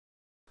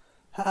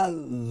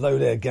Hello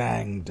there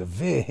gang,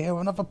 Devere here,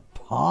 another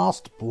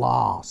Past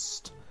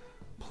Blast.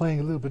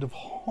 Playing a little bit of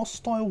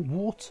Hostile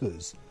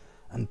Waters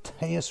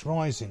Antaeus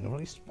Rising,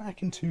 released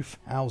back in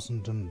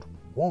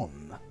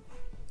 2001.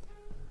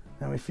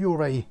 Now if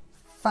you're a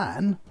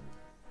fan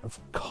of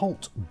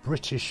cult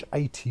British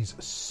 80s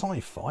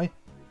sci-fi,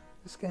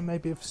 this game may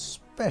be of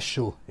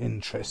special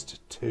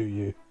interest to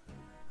you,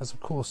 as of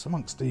course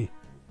amongst the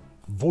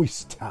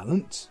voice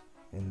talent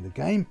in the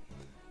game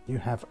you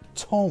have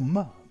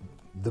Tom,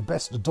 the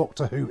best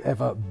Doctor Who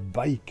ever,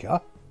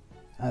 Baker,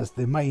 as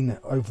the main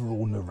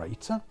overall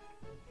narrator.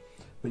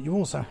 But you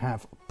also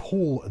have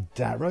Paul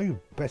Darrow,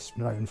 best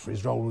known for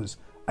his role as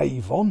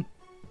Avon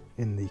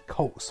in the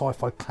cult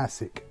sci-fi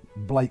classic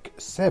Blake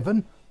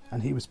 7,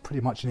 and he was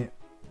pretty much in it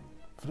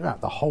throughout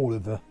the whole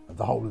of the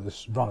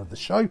run of the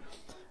show,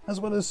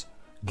 as well as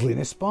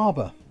Glynis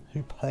Barber,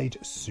 who played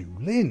Sue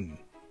Lin,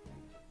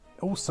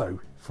 also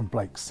from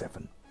Blake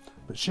 7.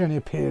 But she only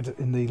appeared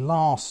in the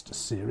last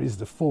series,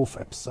 the 4th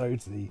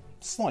episode, the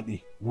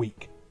slightly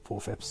weak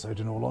 4th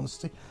episode in all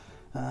honesty.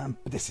 But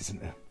this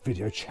isn't a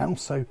video channel,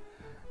 so...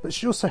 But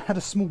she also had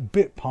a small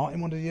bit part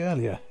in one of the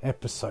earlier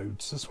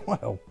episodes as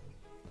well.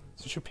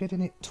 So she appeared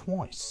in it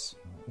twice,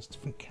 as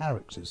different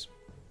characters.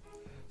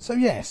 So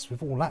yes,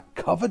 with all that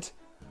covered,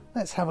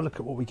 let's have a look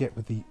at what we get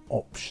with the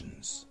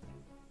options.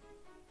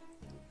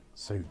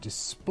 So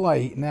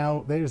display,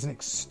 now there is an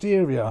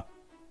exterior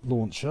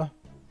launcher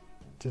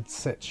to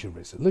set your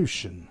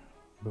resolution,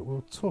 but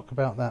we'll talk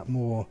about that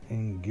more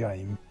in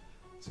game,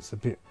 as it's a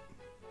bit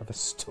of a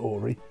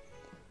story.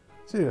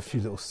 So a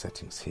few little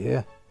settings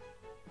here,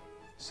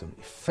 some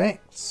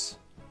effects,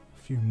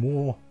 a few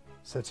more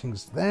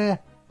settings there,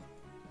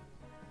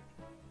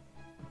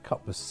 a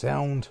couple of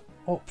sound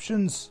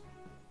options.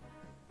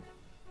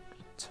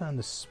 Turn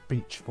the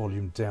speech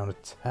volume down a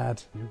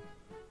tad,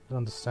 you'll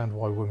understand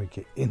why when we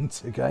get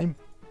into game.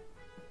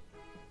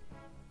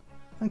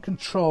 And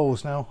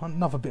controls, now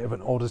another bit of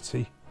an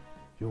oddity.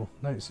 You'll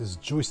notice there's a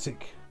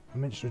joystick, a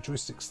mention of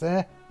joysticks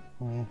there.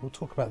 We'll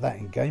talk about that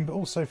in game, but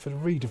also for the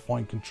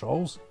redefined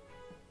controls,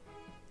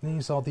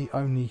 these are the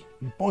only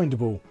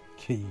bindable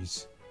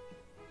keys.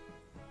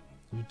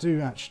 You do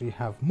actually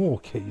have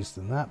more keys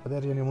than that, but they're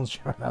the only ones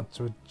you're allowed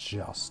to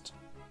adjust.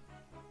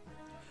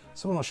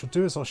 So what I shall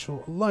do is I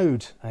shall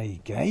load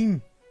a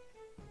game,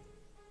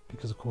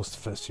 because of course the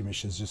first few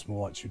missions are just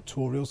more like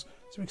tutorials,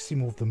 so we can see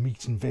more of the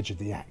meat and veg of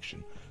the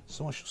action.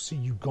 So I shall see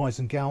you guys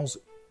and gals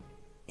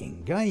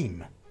in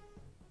game.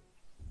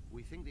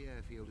 We think the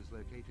airfield is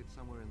located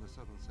somewhere in the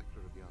southern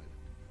sector of the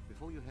island.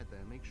 Before you head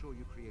there, make sure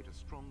you create a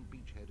strong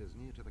beachhead as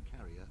near to the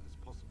carrier as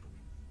possible.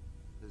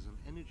 There's an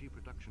energy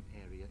production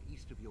area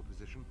east of your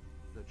position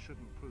that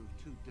shouldn't prove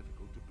too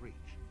difficult to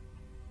breach.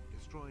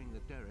 Destroying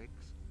the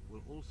derricks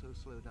will also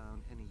slow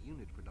down any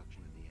unit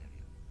production in the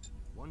area.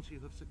 Once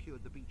you have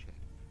secured the beachhead,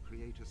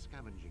 create a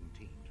scavenging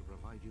team to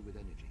provide you with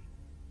energy.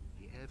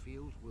 The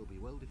airfield will be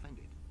well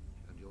defended,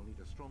 and you'll need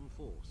a strong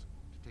force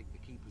to take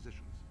the key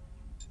positions.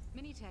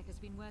 Minitech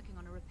has been working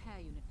on a repair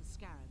unit for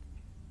Scarab.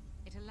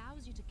 It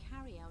allows you to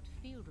carry out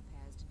field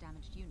repairs to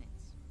damaged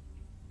units.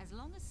 As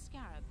long as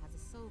Scarab has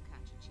a soul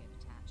catcher chip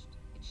attached,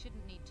 it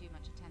shouldn't need too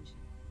much attention.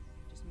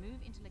 Just move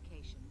into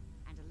location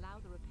and allow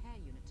the repair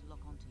unit to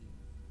lock onto you.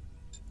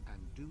 And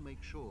do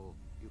make sure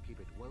you keep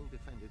it well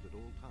defended at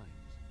all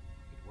times.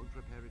 It won't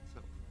repair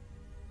itself.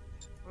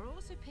 We're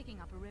also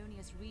picking up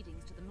erroneous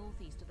readings to the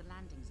northeast of the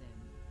landing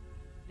zone.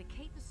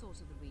 Locate the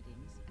source of the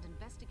readings and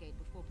investigate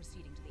before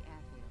proceeding to the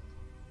airfield.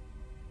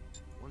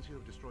 Once you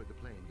have destroyed the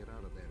plane, get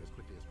out of there as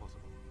quickly as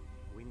possible.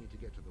 We need to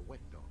get to the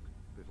wet dock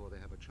before they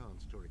have a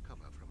chance to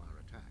recover from our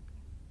attack.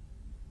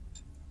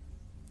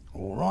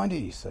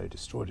 Alrighty, so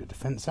destroy the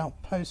defence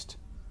outpost,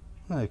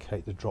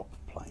 locate the drop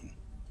plane.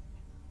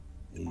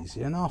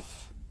 Easy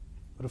enough,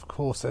 but of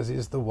course, as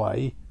is the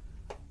way,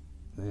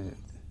 the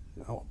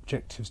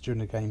objectives during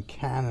the game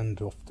can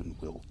and often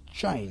will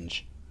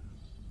change.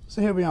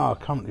 So here we are,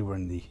 currently we're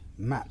in the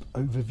map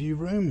overview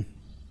room.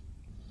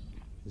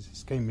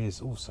 This game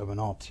is also an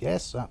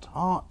RTS at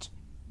heart,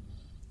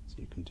 so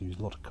you can do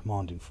a lot of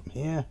commanding from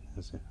here.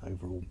 There's an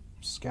overall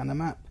scanner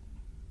map.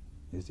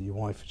 There's the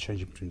UI for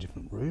changing between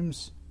different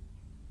rooms.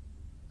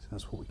 So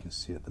that's what we can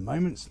see at the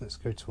moment. So let's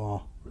go to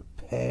our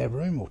repair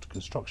room, or to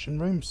construction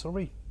room,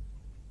 sorry.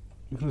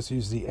 You can also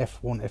use the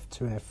F1,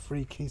 F2 and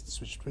F3 keys to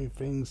switch between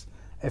things.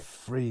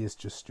 F3 is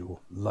just your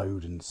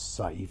load and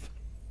save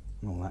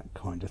and all that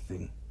kind of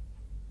thing.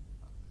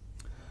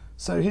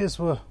 So here's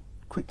where,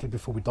 quickly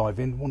before we dive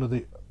in, one of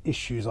the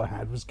issues I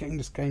had was getting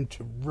this game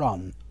to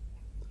run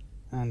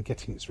and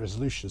getting its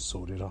resolution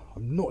sorted.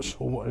 I'm not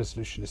sure what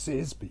resolution this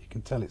is, but you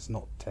can tell it's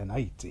not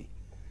 1080.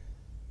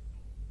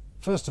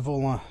 First of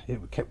all,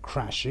 it kept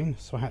crashing,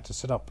 so I had to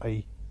set up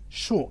a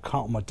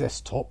shortcut on my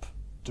desktop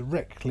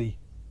directly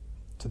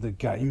to the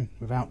game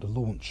without the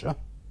launcher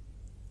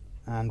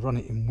and run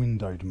it in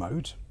windowed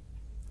mode.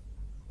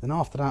 Then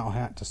after that I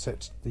had to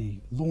set the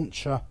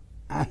launcher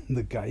and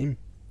the game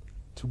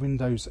to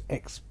Windows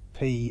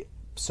XP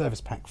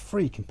Service Pack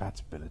 3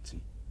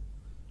 compatibility.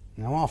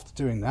 Now after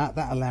doing that,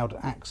 that allowed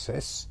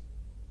access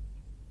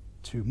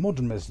to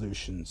modern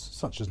resolutions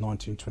such as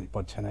 1920 by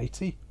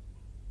 1080,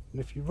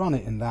 and if you run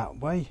it in that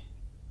way,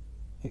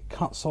 it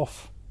cuts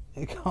off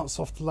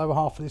the lower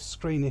half of this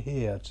screen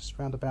here, just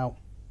round about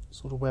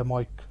sort of where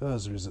my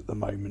cursor is at the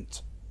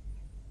moment.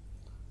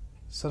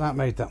 So that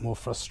made that more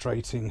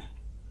frustrating.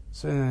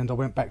 So and I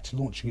went back to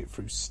launching it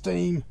through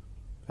Steam.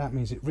 That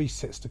means it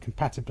resets the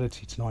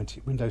compatibility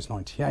to Windows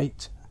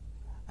 98,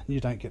 and you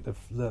don't get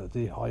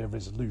the higher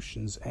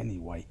resolutions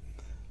anyway.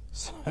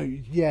 So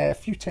yeah, a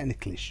few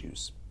technical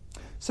issues.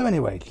 So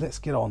anyway, let's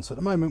get on. So at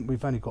the moment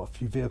we've only got a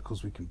few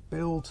vehicles we can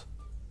build.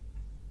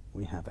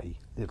 We have a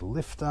little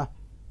lifter,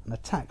 an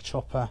attack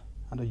chopper,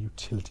 and a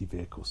utility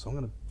vehicle. So I'm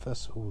going to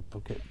first of all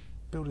look at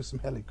building some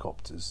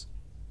helicopters.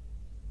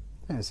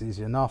 Yeah, it's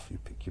easy enough. You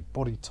pick your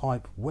body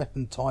type,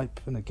 weapon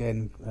type, and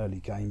again, early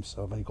game,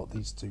 so I've only got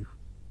these two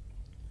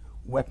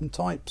weapon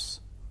types.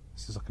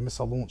 This is like a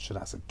missile launcher,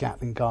 that's a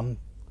Gatling gun.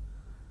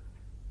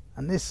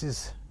 And this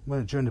is,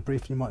 well, during the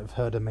briefing you might have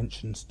heard her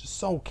mention the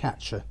soul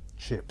catcher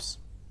chips.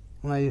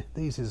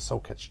 These are the soul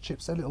catcher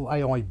chips. They're little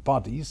AI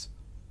buddies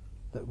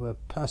that were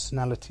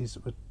personalities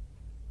that were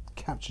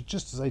captured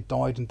just as they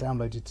died and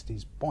downloaded to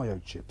these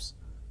biochips.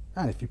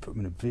 And if you put them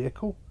in a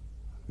vehicle,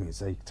 it means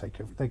they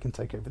can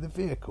take over the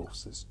vehicle.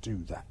 So let's do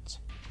that.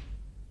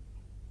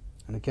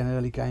 And again,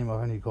 early game,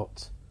 I've only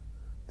got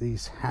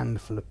these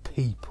handful of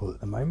people at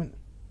the moment,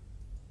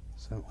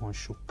 so I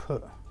shall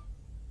put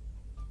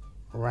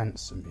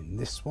Ransom in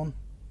this one.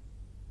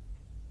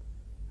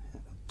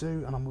 That'll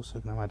do, and I'm also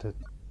going to add a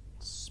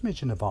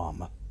smidgen of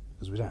armour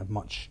because we don't have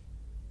much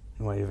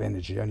in the way of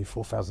energy, only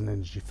 4,000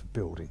 energy for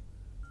building.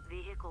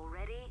 Vehicle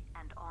ready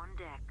and on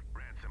deck.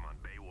 Ransom on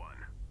Bay 1.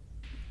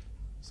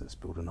 So let's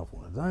build another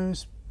one of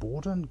those.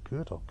 Borden,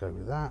 good, I'll go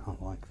with that. I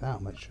like that. I'll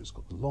make sure it's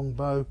got the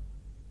longbow.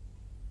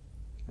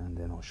 And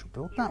then I shall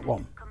build that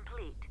one.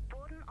 Complete.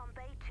 Borden on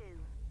Bay 2.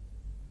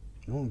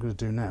 And what I'm going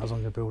to do now is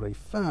I'm going to build a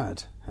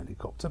third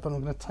helicopter, but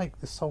I'm going to take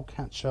the soul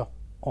catcher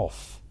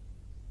off.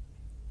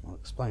 I'll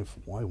explain for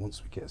why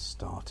once we get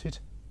started.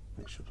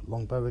 Make sure the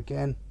longbow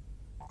again.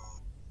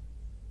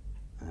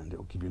 And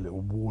it'll give you a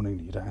little warning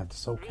that you don't have the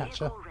soul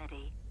catcher.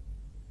 Ready.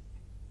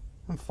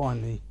 And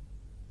finally,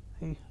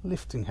 a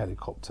lifting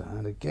helicopter,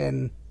 and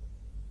again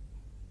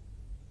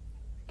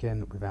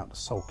without the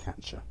soul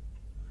catcher,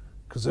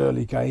 because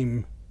early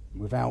game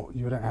you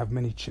don't have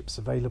many chips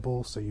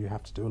available, so you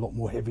have to do a lot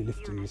more heavy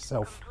lifting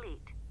yourself. Complete.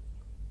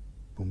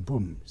 Boom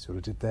boom, see what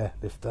I did there?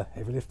 Lifter,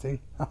 heavy lifting.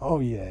 Oh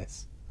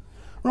yes.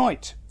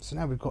 Right, so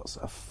now we've got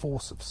a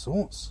force of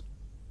sorts.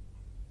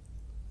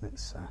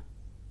 Let's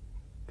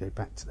go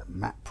back to the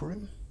map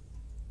room.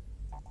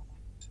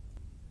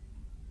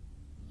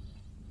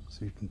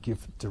 So you can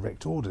give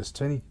direct orders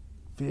to any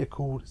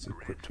vehicle that's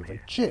equipped with a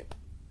chip.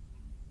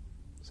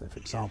 So for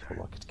example,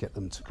 I could get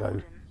them to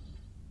go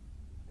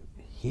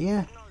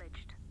here.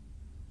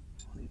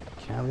 I need the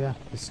carrier.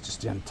 This is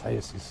just the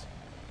Antaeus'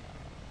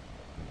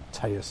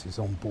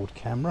 onboard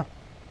camera.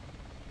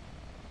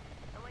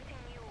 Awaiting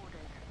new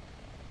orders.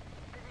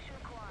 Position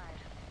acquired.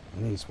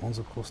 And these ones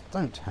of course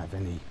don't have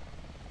any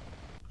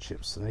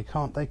chips, so they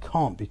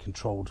can't be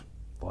controlled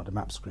by the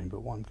map screen.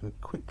 But what I'm going to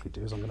quickly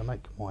do is I'm going to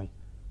make my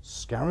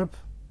Scarab,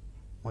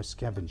 my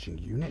scavenging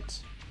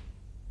unit.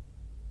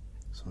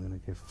 So I'm going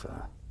to give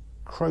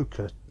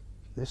Croker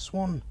this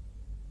one,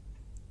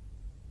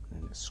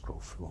 and let's scroll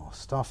through our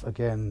stuff.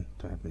 Again,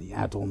 don't have many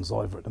add-ons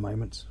either at the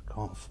moment,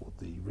 can't afford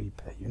the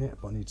repair unit,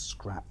 but I need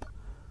scrap.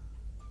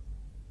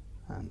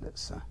 And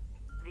let's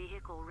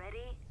Vehicle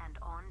ready and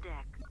on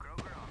deck.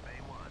 Kroger on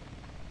Bay 1.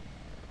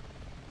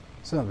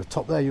 so at the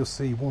top there you'll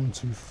see 1,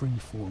 2, 3,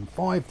 4 and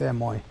 5. They're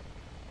my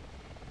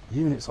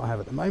units I have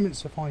at the moment.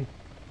 So if I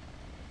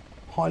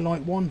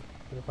highlight one,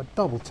 if I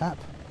double tap,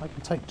 I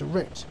can take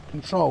direct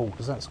control,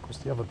 because that's of course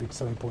the other big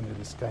selling point of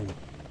this game,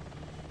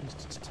 is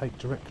to take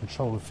direct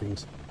control of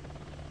things.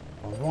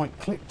 I right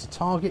click to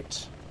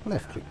target,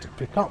 left click to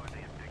pick up.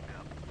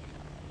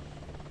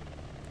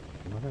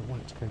 And I don't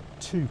want it to go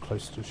too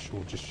close to the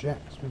shore just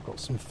yet, because we've got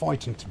some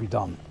fighting to be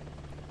done.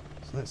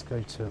 So let's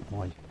go to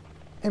my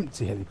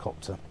empty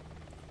helicopter.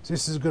 So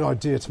this is a good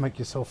idea to make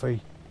yourself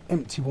a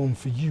empty one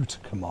for you to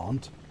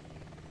command.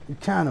 You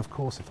can, of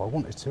course, if I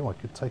wanted to, I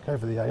could take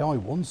over the AI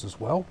ones as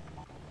well.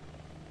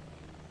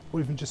 Or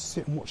even just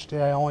sit and watch the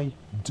AI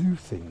do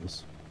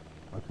things.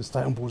 I can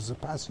stay on board as a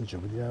passenger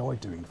with the AI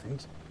doing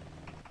things.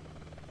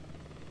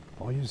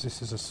 But I use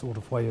this as a sort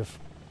of way of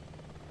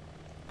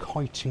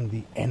kiting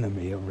the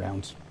enemy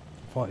around.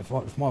 If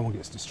my one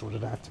gets destroyed, I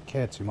don't have to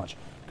care too much.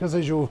 Because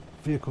as your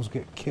vehicles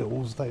get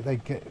kills, they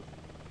get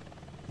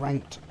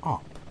ranked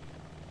up.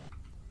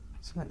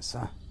 So let's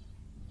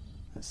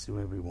see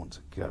where we want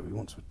to go. We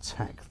want to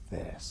attack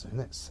there. So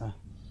let's Orders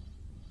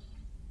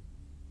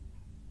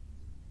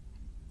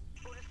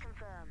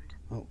confirmed.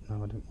 oh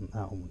no, I didn't want that.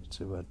 I wanted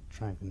to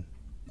dragon.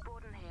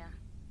 Borden here.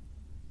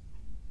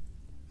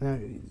 Now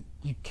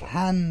you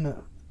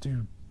can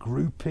do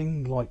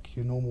grouping like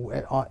your normal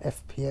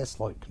FPS,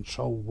 like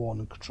Control 1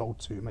 and Control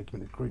 2, make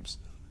them into groups.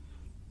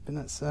 But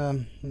that's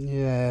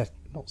yeah,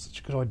 not such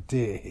a good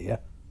idea here.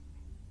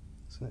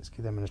 So let's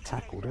give them an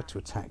attack order to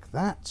attack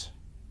that.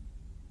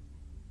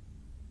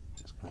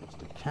 Let's go to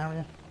the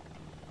carrier,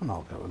 and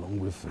I'll go along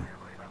with them.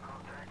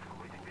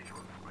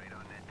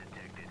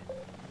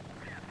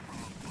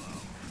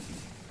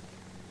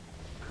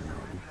 There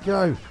we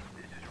go.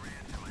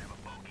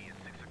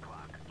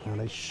 Now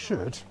they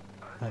should,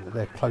 now that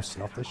they're close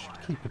enough, they should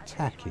keep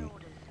attacking.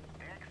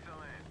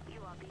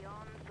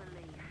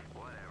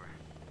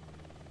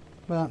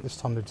 But this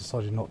time they've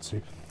decided not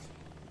to.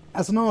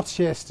 As an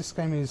RTS, this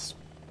game is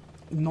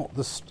not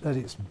at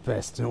its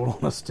best, in all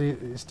honesty.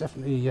 It's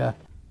definitely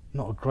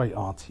not a great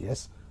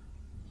RTS.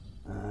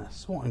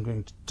 So what I'm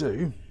going to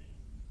do,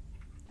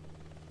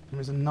 there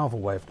is another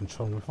way of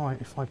controlling.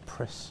 If I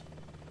press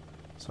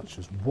such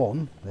as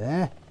 1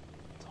 there,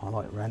 to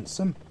highlight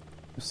ransom,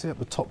 you'll see up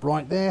the top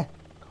right there,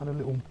 kind of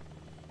little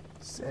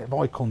set of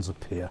icons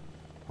appear.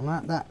 And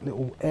that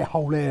little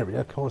whole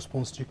area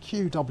corresponds to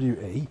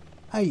QWE,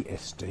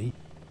 ASD,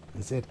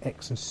 and Z,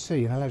 X and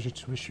C, and allows you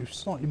to issue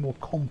slightly more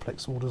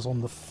complex orders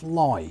on the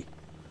fly.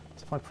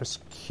 So if I press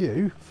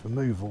Q for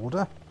move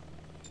order,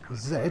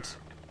 Z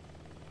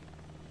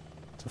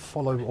to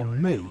follow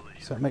on me,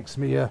 so it makes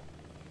me the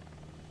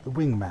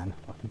wingman.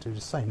 I can do the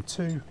same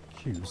too.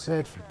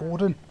 QZ for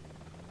Borden.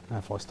 Now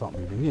if I start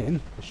moving in,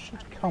 it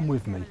should come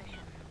with me.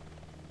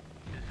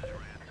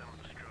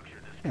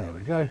 There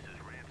we go.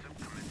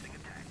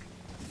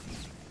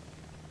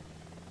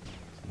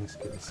 So let's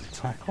get this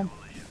attack on.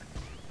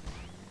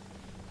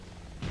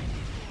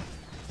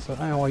 So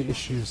AI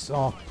issues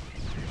are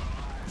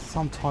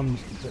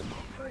sometimes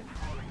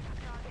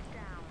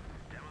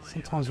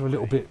we're a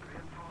little bit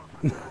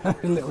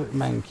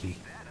manky.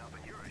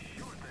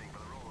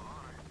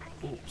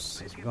 Oops,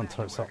 there's gun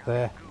turrets up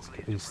there. Let's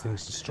get these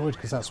things destroyed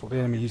because that's what the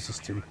enemy uses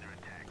to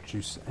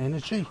produce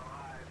energy.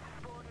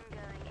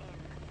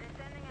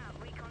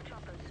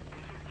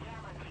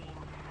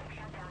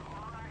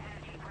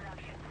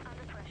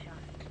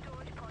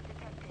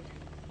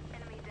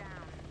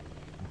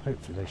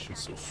 Hopefully they should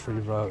sort of free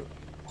row.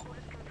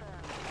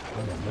 Oh,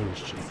 no, where is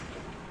she?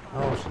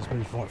 Oh, she's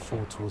moved right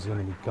forward towards the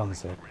enemy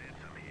guns there.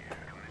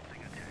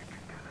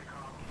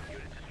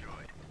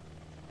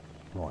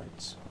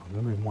 Right, I'm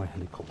going to move my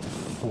helicopter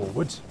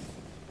forward. So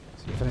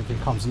if anything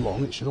comes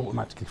along, it should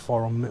automatically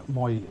fire on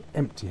my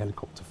empty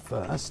helicopter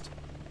first.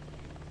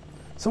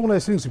 So all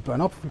those things we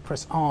burn up, if we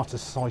press R to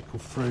cycle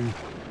through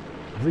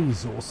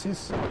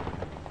resources,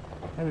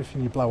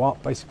 everything you blow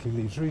up basically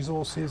leaves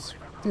resources.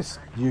 This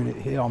unit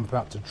here I'm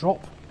about to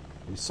drop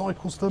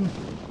recycles them,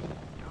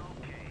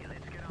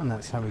 and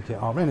that's how we get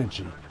our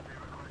energy.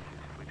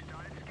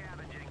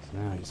 So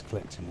now he's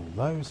collecting all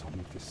those. I'll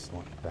move this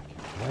slightly back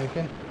into the way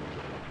again.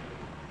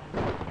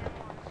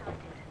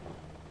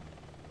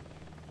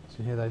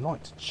 So here they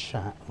like to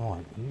chat.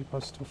 Right, are you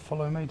guys still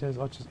follow me?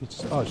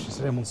 Oh, she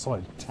said I'm on side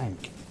of the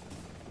tank.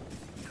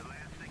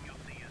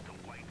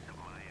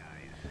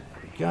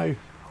 There we go.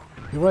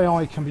 Your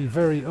AI can be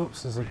very...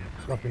 Oops,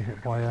 I've been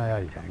hit by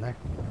AA gun there.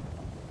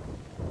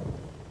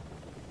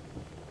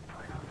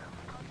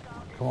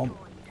 Come on,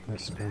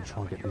 let's go and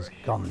try and get these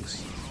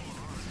guns.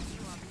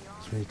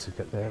 So we need to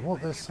get there.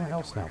 What, there's something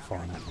else now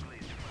firing at me.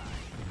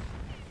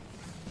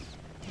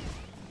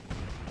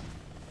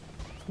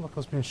 I feel like I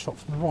was being shot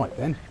from the right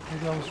then.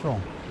 Maybe I was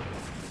wrong.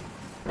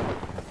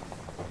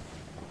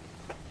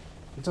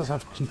 It does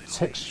have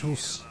contextual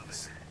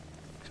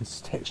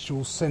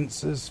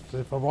sensors. So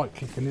if I right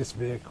click in this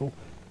vehicle,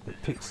 it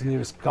picks the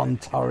nearest gun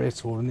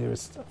turret or the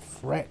nearest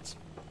threat.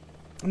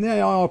 And the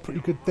AI are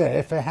pretty good there.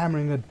 If they're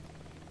hammering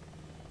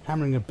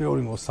a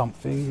building or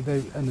something,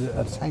 and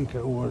a tanker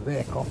or an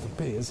aircraft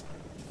appears,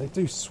 they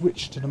do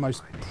switch to the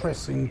most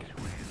pressing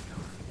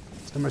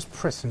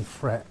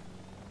threat.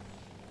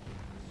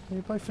 Are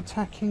you both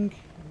attacking?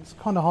 It's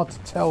kind of hard to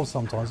tell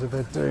sometimes if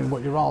they're doing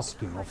what you're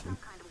asking of them.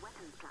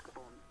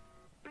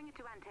 Bring it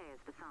to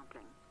Antaeus for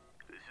sampling.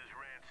 This is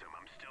Ransom.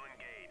 I'm still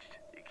engaged.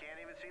 You can't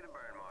even see the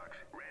burn marks.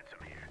 Ransom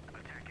here,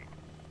 attacking.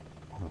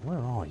 Oh, where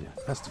are you?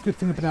 That's the good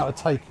thing of being able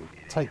to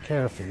take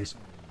care of things.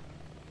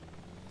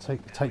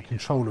 Take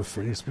control of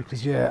things,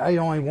 because yeah,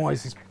 AI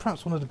wise is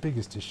perhaps one of the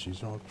biggest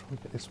issues. I'll try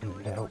and get this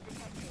one to help.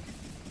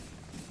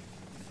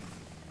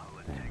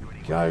 There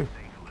we go.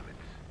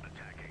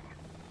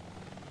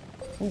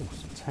 Oh,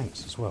 some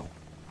tanks as well.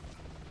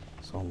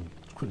 So I'll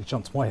quickly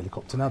jump to my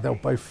helicopter now. They'll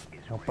both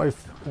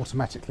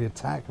automatically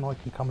attack, and I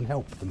can come and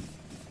help them.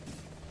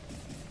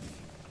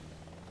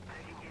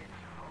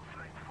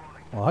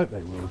 Well, I hope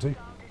they will do.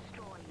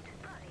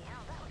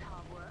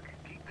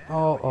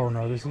 Oh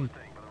no, is he?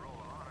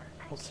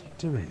 What's he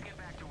doing?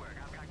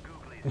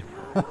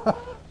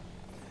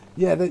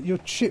 Yeah, your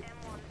chip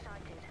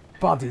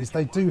buddies,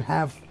 they do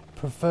have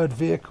preferred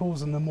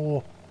vehicles, and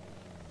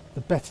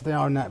the better they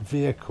are in that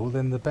vehicle,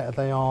 then the better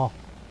they are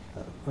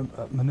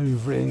at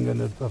manoeuvring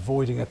and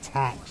avoiding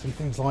attacks and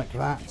things like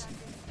that.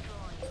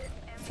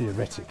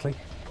 Theoretically.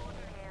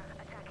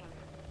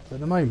 But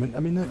at the moment, I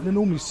mean, they're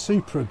normally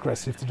super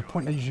aggressive to the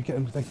point they usually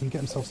they can get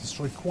themselves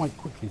destroyed quite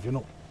quickly if you're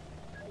not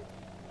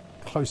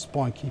close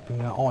by and keeping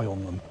an eye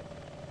on them.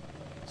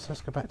 So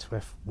let's go back to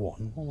F1. What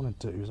I want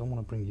to do is I want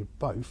to bring you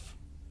both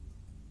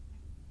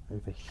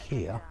over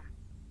here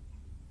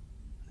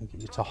and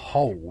get you to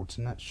hold,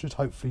 and that should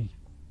hopefully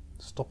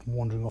stop them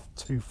wandering off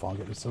too far and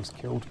get themselves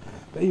killed.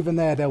 But even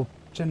there, they'll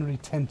generally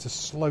tend to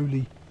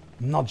slowly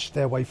nudge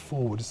their way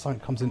forward as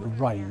something comes into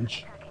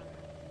range.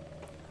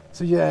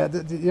 So yeah,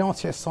 the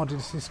RTS side of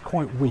this is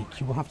quite weak.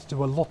 You will have to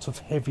do a lot of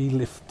heavy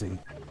lifting.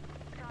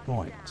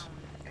 Right.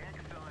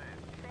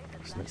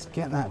 So let's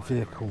get that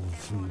vehicle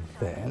from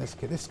there. Let's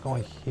get this guy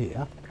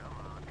here.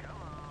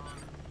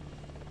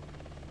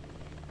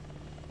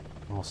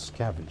 Our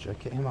scavenger.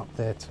 Get him up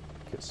there to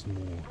get some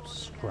more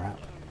scrap.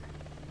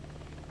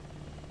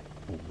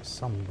 Oh, there's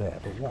some there,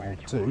 but what I'll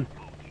do...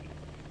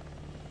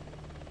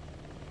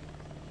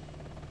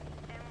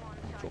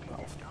 I'll drop that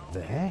off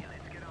there.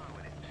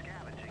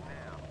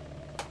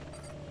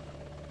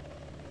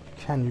 You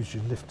can use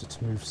your lifter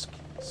to move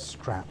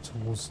scrap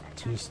towards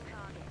to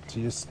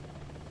your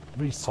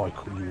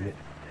recycle unit.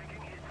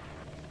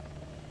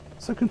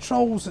 So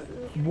controls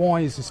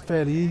wise is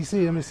fairly easy.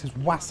 I mean, this is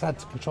WASAD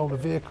to control the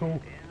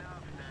vehicle,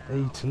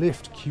 E to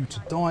lift, Q to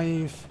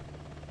dive,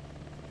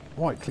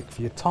 right click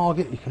for your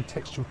target, you can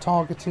textual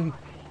targeting,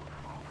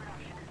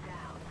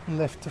 and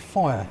left to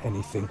fire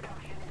anything.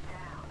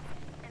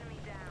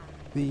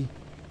 The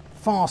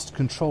fast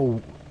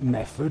control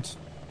method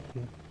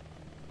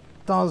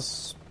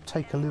does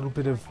take a little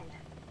bit of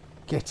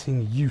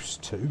getting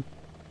used to.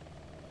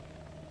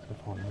 So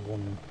if I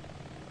want,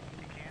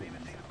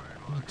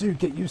 you do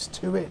get used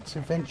to it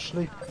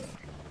eventually.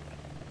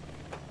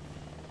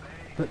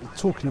 But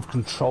talking of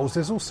controls,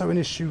 there's also an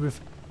issue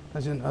with,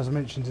 as I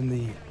mentioned in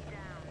the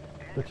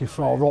looking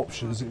for our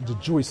options, the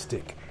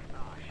joystick.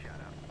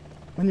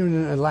 When you're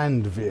in a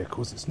land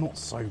vehicles, it's not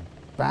so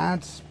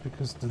bad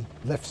because the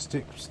left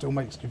stick still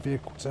makes your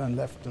vehicle turn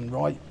left and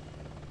right.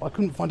 But I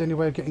couldn't find any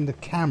way of getting the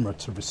camera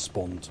to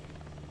respond.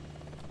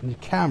 And your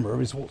camera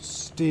is what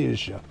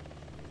steers you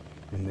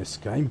in this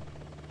game.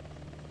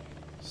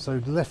 So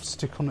the left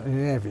stick on in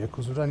air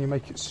vehicles would only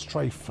make it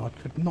strafe, and I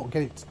could not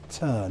get it to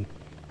turn.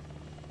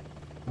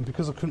 And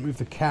because I couldn't move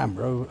the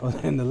camera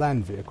in the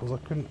land vehicles, I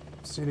couldn't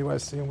see any way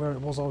of seeing where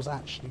it was I was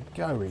actually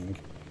going.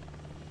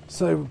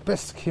 So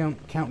best to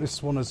count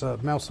this one as a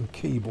mouse and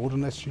keyboard,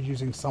 unless you're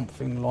using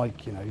something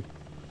like, you know,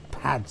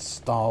 pad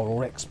style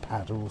or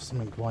X-pad or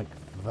something like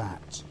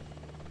that.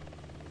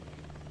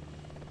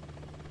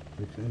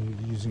 And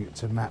using it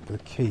to map the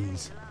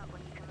keys.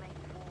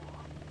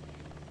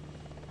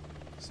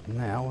 So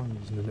now I'm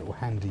using a little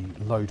handy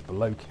load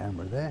below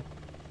camera there.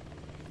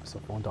 So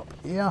I'll find up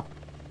here.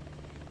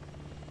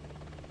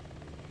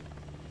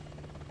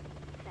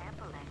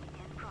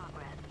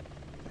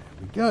 There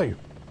we go.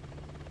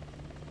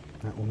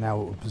 That will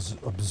now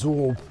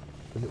absorb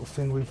the little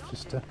thing we've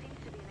just...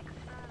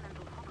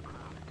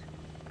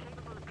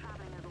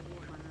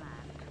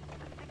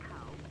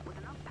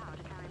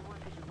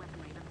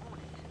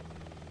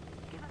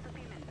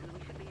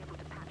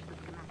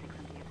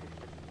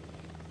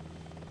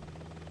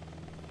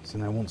 So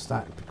now once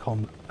that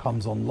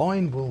comes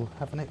online, we'll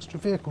have an extra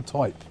vehicle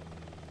type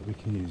that we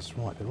can use.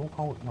 Right, they're all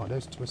holding. Right,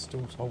 those two are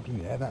still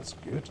holding. Yeah, that's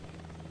good.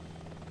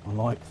 I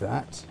like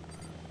that.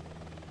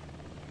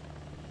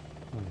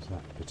 Where's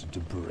that bit of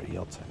debris?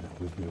 I'll take that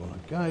with me when I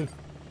go.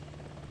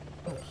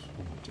 Oops,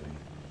 what am I doing?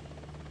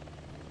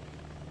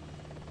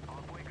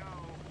 Off we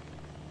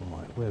go.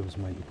 Right, where was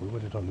Matey Boy?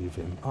 Where did I leave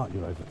him? Ah,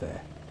 you're over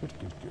there. Good,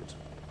 good, good.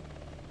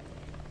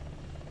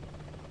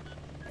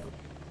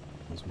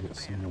 As we get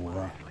some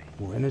more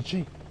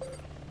energy.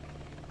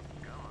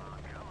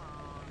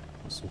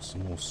 I saw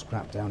some more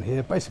scrap down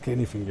here. Basically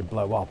anything you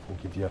blow up will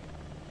give you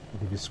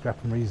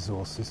scrap and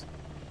resources.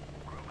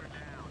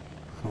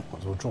 Might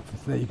as well drop him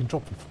from there. You can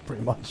drop him from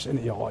pretty much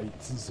any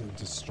height and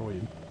destroy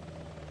him.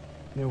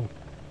 He'll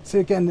see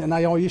again an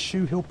AI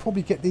issue. He'll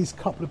probably get these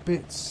couple of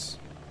bits.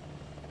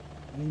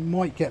 And he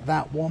might get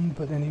that one,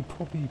 but then he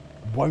probably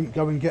won't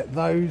go and get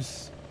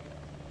those.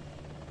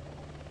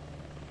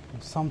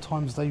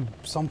 Sometimes he,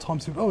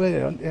 oh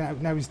yeah,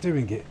 now he's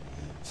doing it.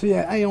 So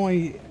yeah,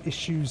 AI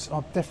issues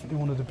are definitely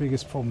one of the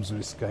biggest problems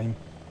with this game.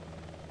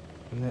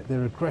 And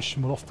their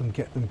aggression will often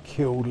get them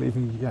killed,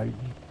 leaving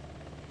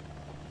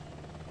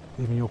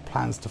your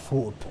plans to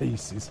fall to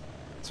pieces.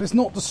 So it's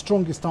not the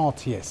strongest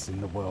RTS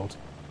in the world.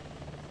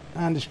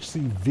 And as you can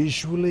see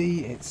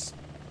visually, it's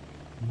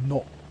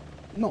not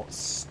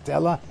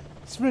stellar.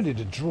 It's really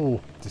the draw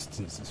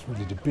distance that's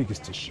really the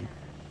biggest issue.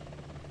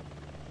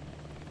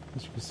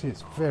 As you can see,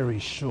 it's very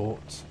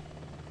short.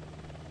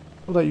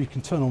 Although you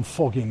can turn on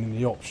fogging in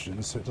the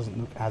options so it doesn't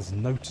look as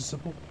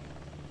noticeable.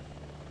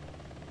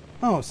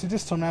 Oh, see,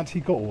 this time round he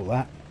got all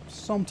that.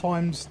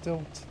 Sometimes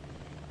they'll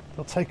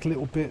take a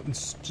little bit and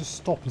just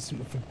stop and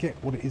simply forget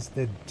what it is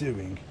they're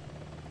doing.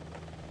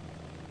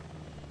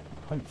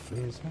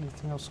 Hopefully, is there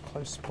anything else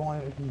close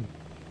by?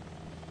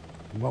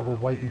 While we're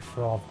waiting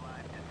for our...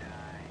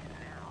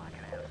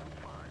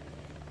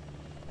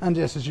 And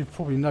yes, as you've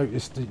probably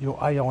noticed, that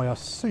your AI are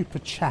super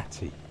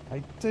chatty.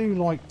 They do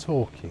like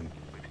talking.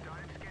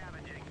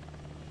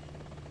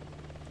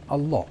 a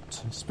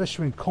lot,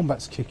 especially when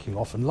combat's kicking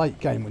off and late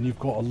game when you've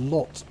got a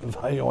lot of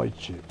AI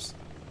chips,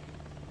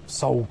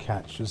 soul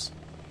catchers,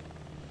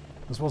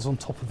 as well as on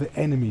top of the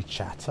enemy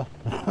chatter.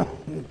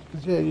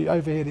 Because yeah, you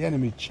overhear the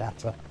enemy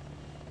chatter.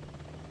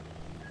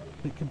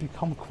 It can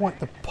become quite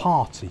the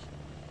party.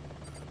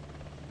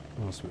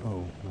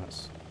 Oh,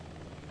 that's...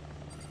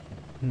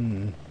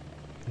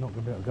 not going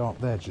to be able to go up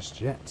there just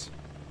yet.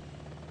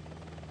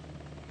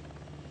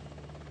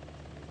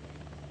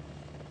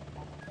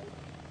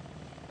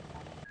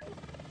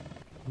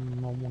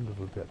 I wonder if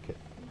we'll be able to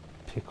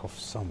pick off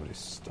some of this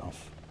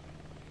stuff.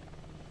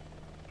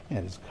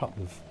 Yeah, there's a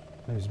couple of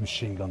those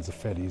machine guns are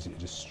fairly easy to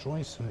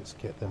destroy, so let's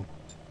get them.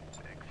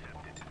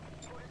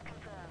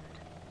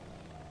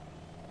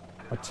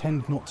 I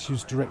tend not to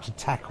use direct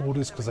attack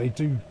orders because they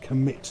do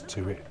commit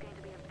to it.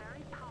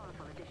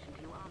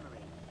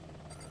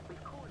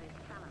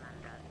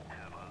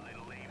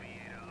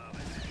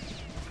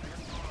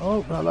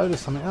 Oh, hello,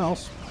 there's something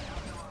else.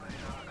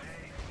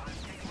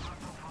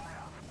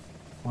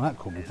 Well, that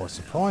caught me by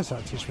surprise.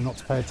 That teaches me not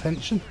to pay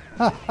attention.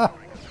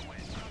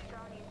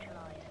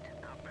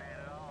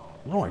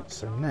 Right,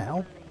 so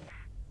now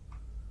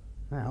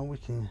we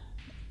can...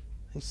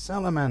 A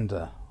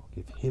salamander. I'll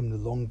give him the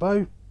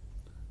longbow.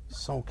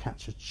 Soul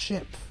catcher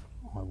chip.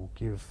 I will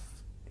give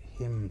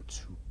him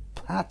to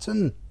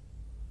Patton.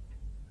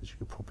 As you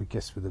could probably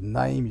guess with the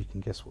name, you can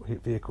guess what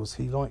vehicles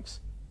he likes.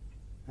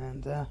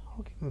 And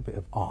I'll give him a bit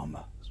of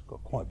armour, because we've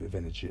got quite a bit of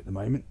energy at the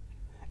moment.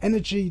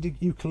 Energy that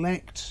you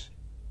collect,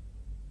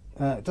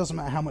 it doesn't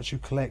matter how much you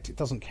collect, it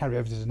doesn't carry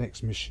over to the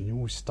next mission. You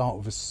always start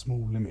with a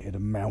small limited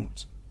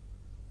amount.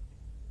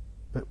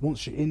 But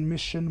once you're in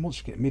mission, once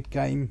you get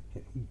mid-game,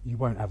 you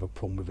won't have a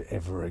problem with it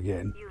ever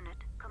again. Unit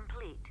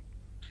complete.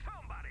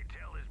 Somebody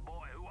tell this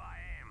boy who I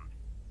am.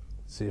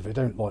 See, if they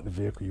don't like the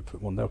vehicle you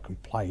put on, they'll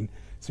complain.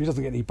 So he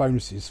doesn't get any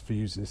bonuses for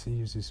using this.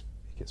 He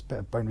gets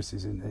better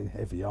bonuses in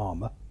heavy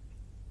armour.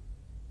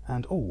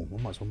 And, oh,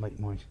 I might as well make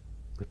my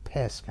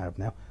repair scarab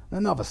now. And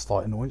another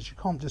slight annoyance, you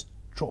can't just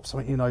drop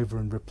something in over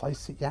and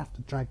replace it. You have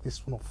to drag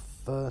this one off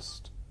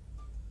first.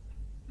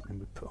 And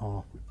we put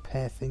our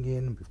repair thing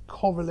in with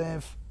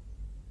Korolev.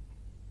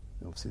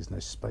 Obviously there's no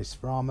space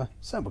for armour,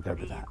 so we'll go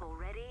with that. Vehicle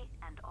ready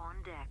and on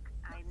deck.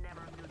 I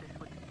never knew this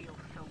would feel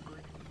so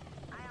good.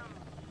 I am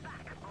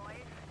back,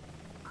 boys.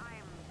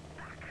 I'm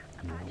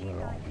back. Now,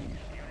 where are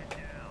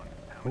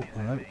we? Oh,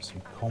 hello,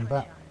 some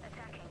combat.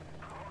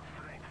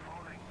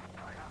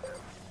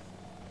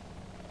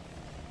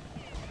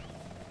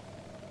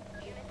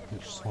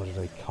 Which side are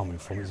they coming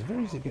from? It's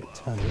very easy to get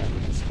turned around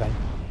in this game.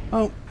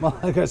 Oh, well,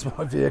 there goes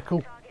my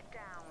vehicle.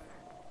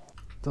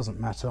 Doesn't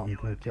matter, I'm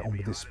going to get on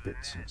with this bit.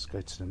 Let's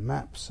go to the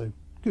map. So,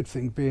 good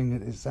thing being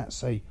that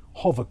that's a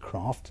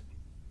hovercraft.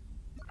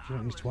 You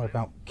don't need to worry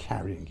about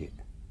carrying it.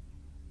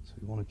 So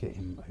we want to get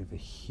him over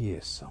here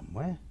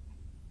somewhere.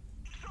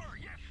 Sir,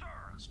 yes, sir.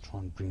 Let's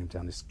try and bring him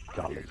down this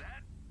gully.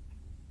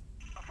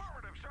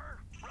 Affirmative, sir.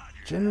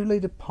 Roger. Generally,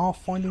 the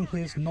pathfinding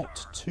here is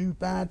not too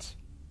bad.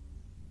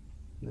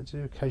 They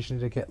do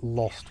occasionally get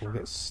lost or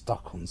get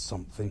stuck on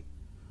something.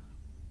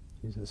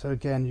 So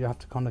again, you have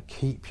to kind of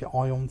keep your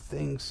eye on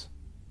things.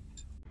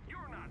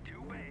 You're not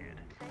too bad.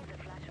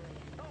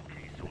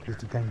 Because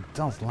the game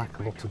does lack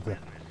a lot of the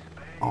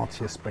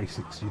RTS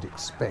basics you'd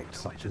expect,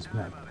 such as, you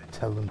know,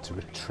 tell them to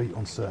retreat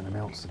on certain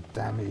amounts of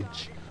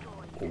damage,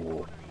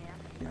 or,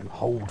 you know,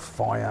 hold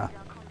fire,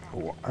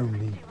 or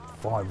only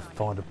fire if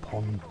fired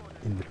upon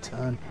in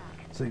return.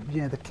 So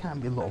yeah, there can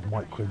be a lot of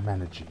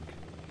micromanaging.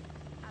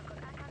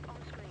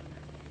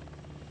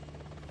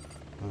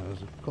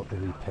 I've got the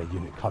repair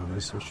unit coming,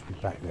 so I should be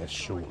back there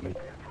shortly.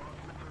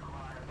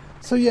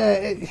 So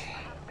yeah,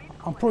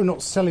 I'm probably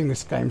not selling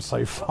this game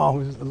so far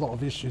with a lot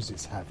of issues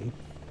it's having.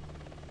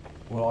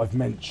 Well, I've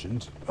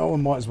mentioned. Oh, I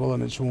might as well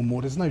mention one more.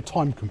 There's no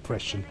time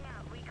compression.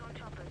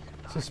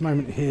 So this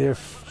moment here,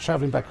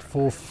 travelling back and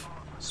forth,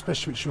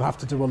 especially which you'll have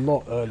to do a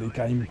lot early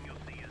game.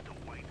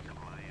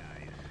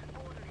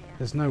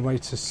 There's no way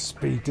to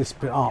speed this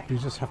bit up. You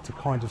just have to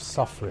kind of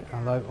suffer it.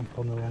 Hello, I've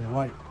gone the wrong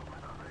way.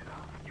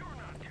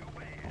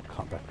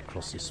 Cut back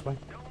across this way.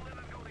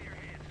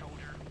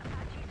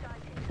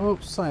 Oh,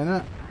 saying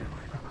that.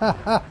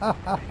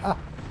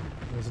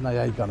 There's an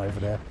AA gun over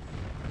there.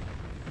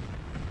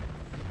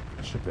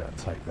 I should be able to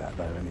take that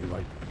though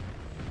anyway.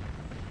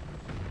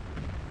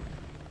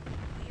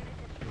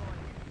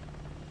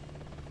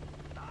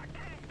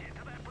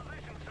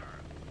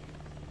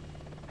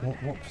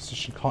 What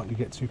position can't you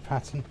get to,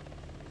 Patton?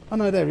 Oh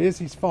no, there he is,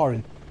 he's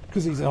firing.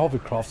 Because he's a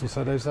hovercraft,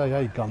 so those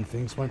AA gun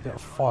things won't be able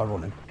to fire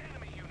on him.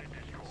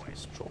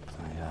 Let's drop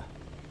there.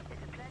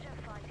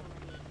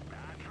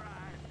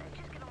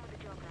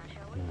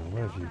 Now,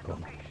 where have you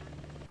gone?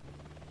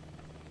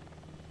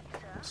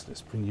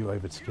 Let's bring you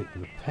over to get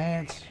you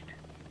repaired.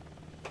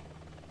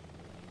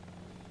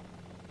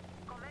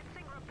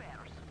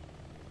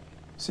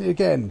 See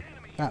again,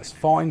 that's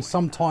fine.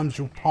 Sometimes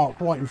you'll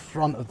park right in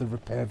front of the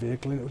repair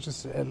vehicle and it'll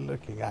just sit there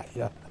looking at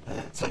you.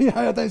 So yeah,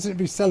 I don't seem to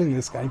be selling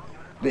this game,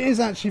 but it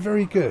is actually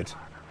very good.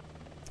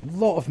 A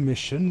lot of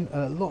mission,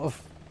 a lot of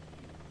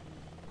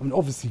I mean,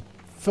 obviously,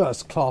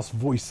 first-class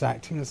voice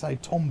acting. I say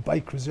Tom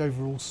Baker is the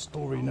overall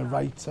story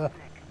narrator.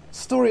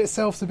 Story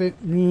itself's a bit...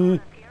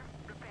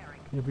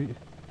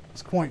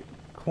 it's quite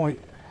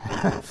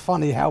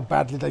funny how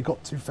badly they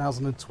got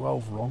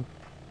 2012 wrong.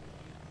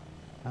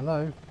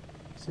 Hello?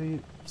 See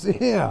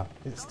here?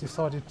 It's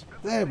decided...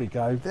 There we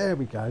go.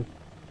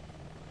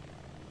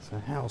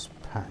 So how's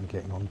Patton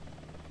getting on?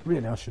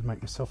 Really, I should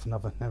make myself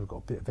another... Now we've got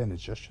a bit of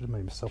energy. I should have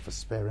made myself a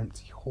spare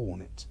empty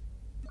hornet.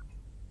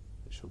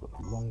 Make sure I've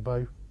got the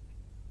longbow.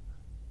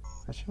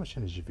 Actually, how much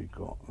energy have you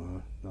got?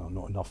 No,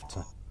 not enough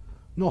to...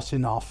 Not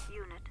enough.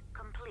 Unit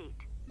complete.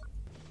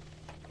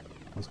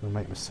 I was going to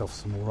make myself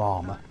some more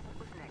armour.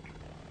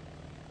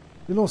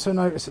 You'll also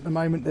notice at the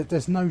moment that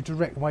there's no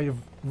direct way of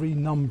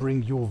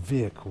renumbering your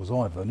vehicles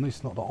either, at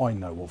least not that I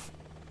know of.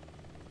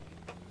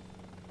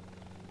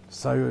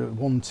 So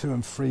 1, 2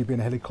 and 3 being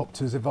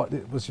helicopters, if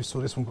it was you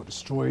saw this one got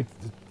destroyed,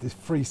 the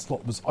free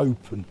slot was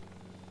open.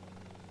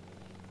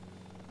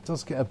 It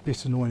does get a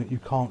bit annoying that you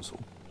can't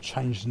sort of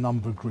change the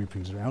number of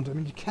groupings around. I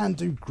mean, you can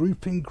do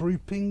grouping,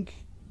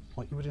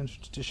 like you would in a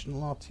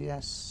traditional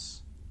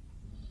RTS.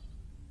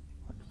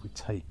 Like if we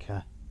take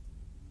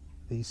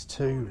these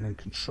two and then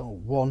control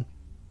 1.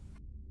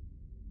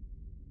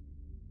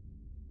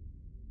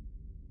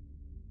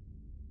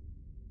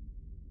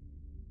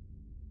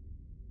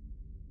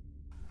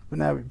 But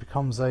now it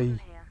becomes a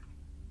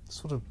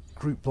sort of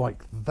group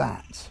like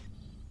that.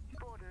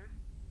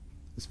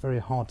 It's very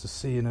hard to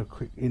see in a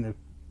quick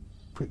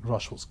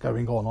rush what's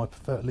going on. I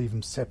prefer to leave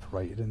them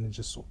separated and then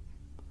just sort of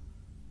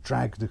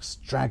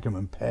drag them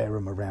and pair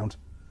them around.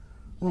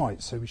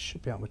 Right, so we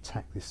should be able to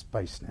attack this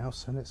base now.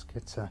 So let's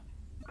get This is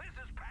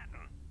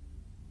Patton.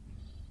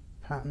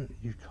 Patton,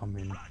 you come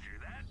in.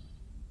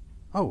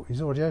 Oh,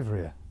 he's already over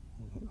here.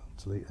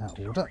 I'll delete that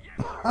order.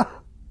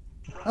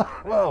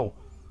 Well,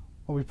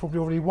 we've probably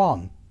already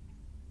won.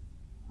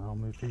 I'll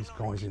move these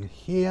guys in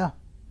here.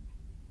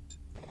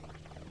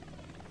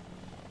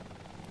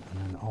 And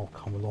then I'll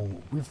come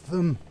along with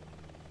them.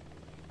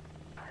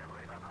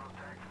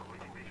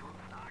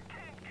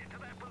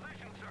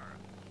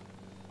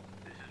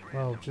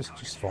 Well, just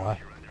fire.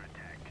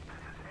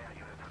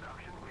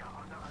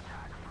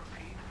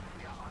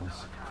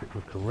 Let's have a quick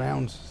look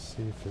around,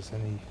 see if there's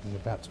anything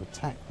about to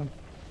attack them.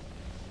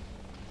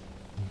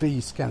 B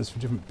scans for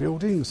different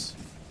buildings.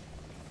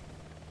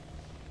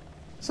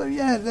 So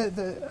yeah,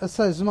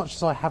 so as much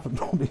as I haven't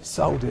probably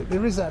sold it,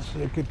 there is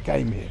actually a good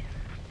game here.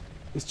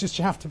 It's just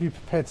you have to be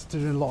prepared to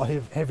do a lot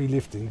of heavy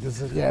lifting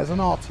because yeah, as an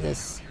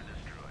RTS,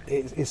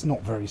 it's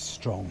not very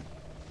strong.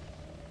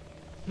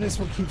 And that's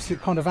what keeps it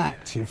kind of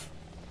active.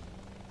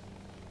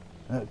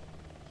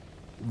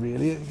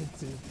 Really,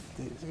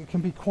 it can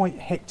be quite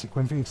hectic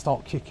when things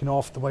start kicking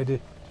off. The way the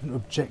different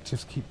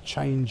objectives keep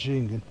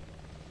changing. And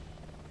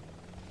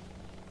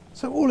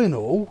so all in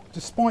all,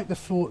 despite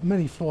the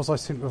many flaws I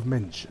seem to have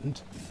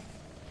mentioned,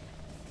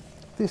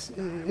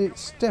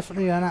 it's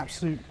definitely an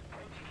absolute...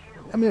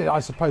 I mean, I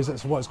suppose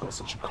that's why it's got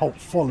such a cult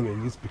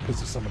following, is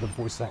because of some of the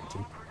voice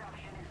acting.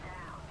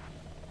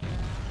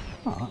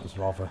 Oh, that was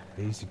rather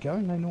easy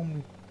going. They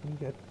normally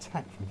get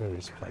attacked from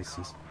various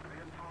places.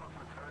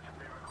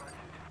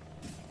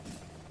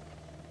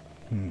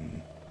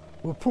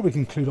 We'll probably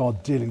conclude our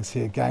dealings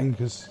here, gang,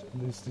 because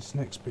this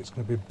next bit's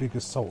going to be a big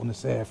assault on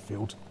this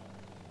airfield.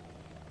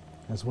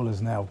 As well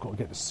as now I've got to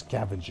get the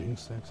scavenging,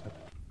 so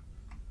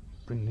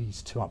bring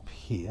these two up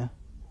here.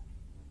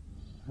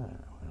 Where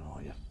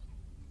are you?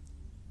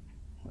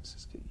 Let's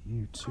just get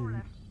you two.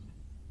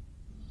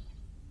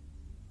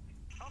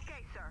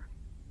 Okay, sir.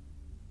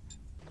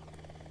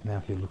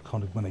 Now he'll look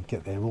kind of when they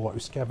get there, alright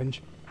with scavenge.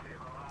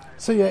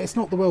 So yeah, it's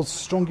not the world's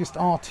strongest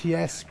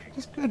RTS.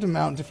 It's a good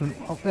amount of different...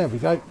 Oh, there we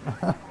go.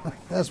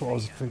 That's what I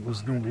was thinking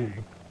was normally...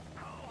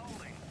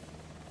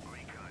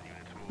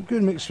 A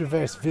good mixture of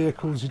various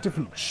vehicles, with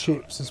different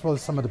ships, as well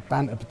as some of the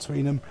banter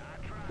between them.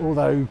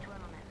 Although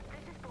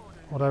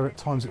at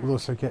times it will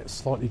also get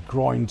slightly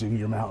grinding,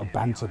 the amount of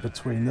banter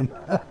between them.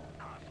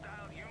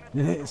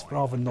 Yeah, it's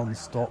rather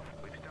non-stop.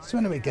 So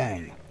anyway,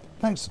 gang,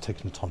 thanks for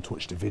taking the time to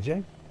watch the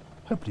video.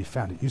 Hopefully you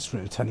found it useful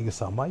and entertaining in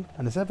some way.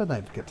 And as ever,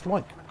 don't forget to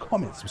like,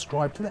 comment,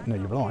 subscribe to let me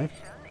know you're alive.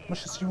 I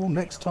shall see you all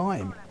next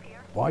time.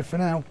 Bye for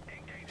now.